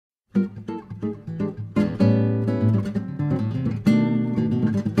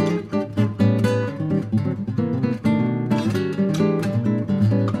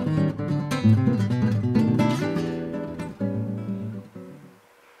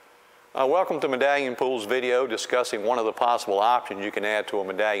Welcome to Medallion Pool's video discussing one of the possible options you can add to a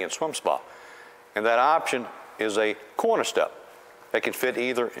Medallion swim spa. And that option is a corner step. It can fit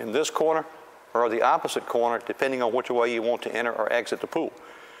either in this corner or the opposite corner, depending on which way you want to enter or exit the pool.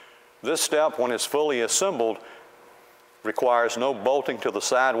 This step, when it's fully assembled, requires no bolting to the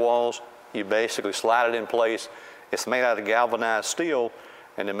side walls. You basically slide it in place. It's made out of galvanized steel,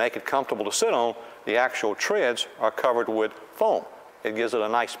 and to make it comfortable to sit on, the actual treads are covered with foam. It gives it a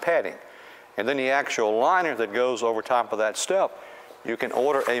nice padding. And then the actual liner that goes over top of that step, you can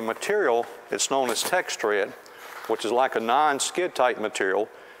order a material that's known as Tex Tread, which is like a non-skid type material.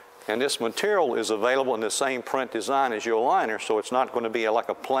 And this material is available in the same print design as your liner, so it's not going to be like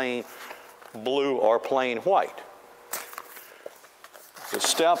a plain blue or plain white. The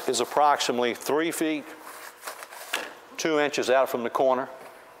step is approximately 3 feet, 2 inches out from the corner,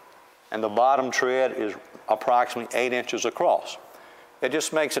 and the bottom tread is approximately 8 inches across. It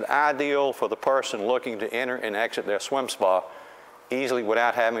just makes it ideal for the person looking to enter and exit their swim spa easily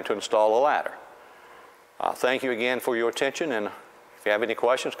without having to install a ladder. Thank you again for your attention, and if you have any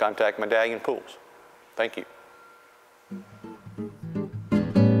questions, contact Medallion Pools. Thank you.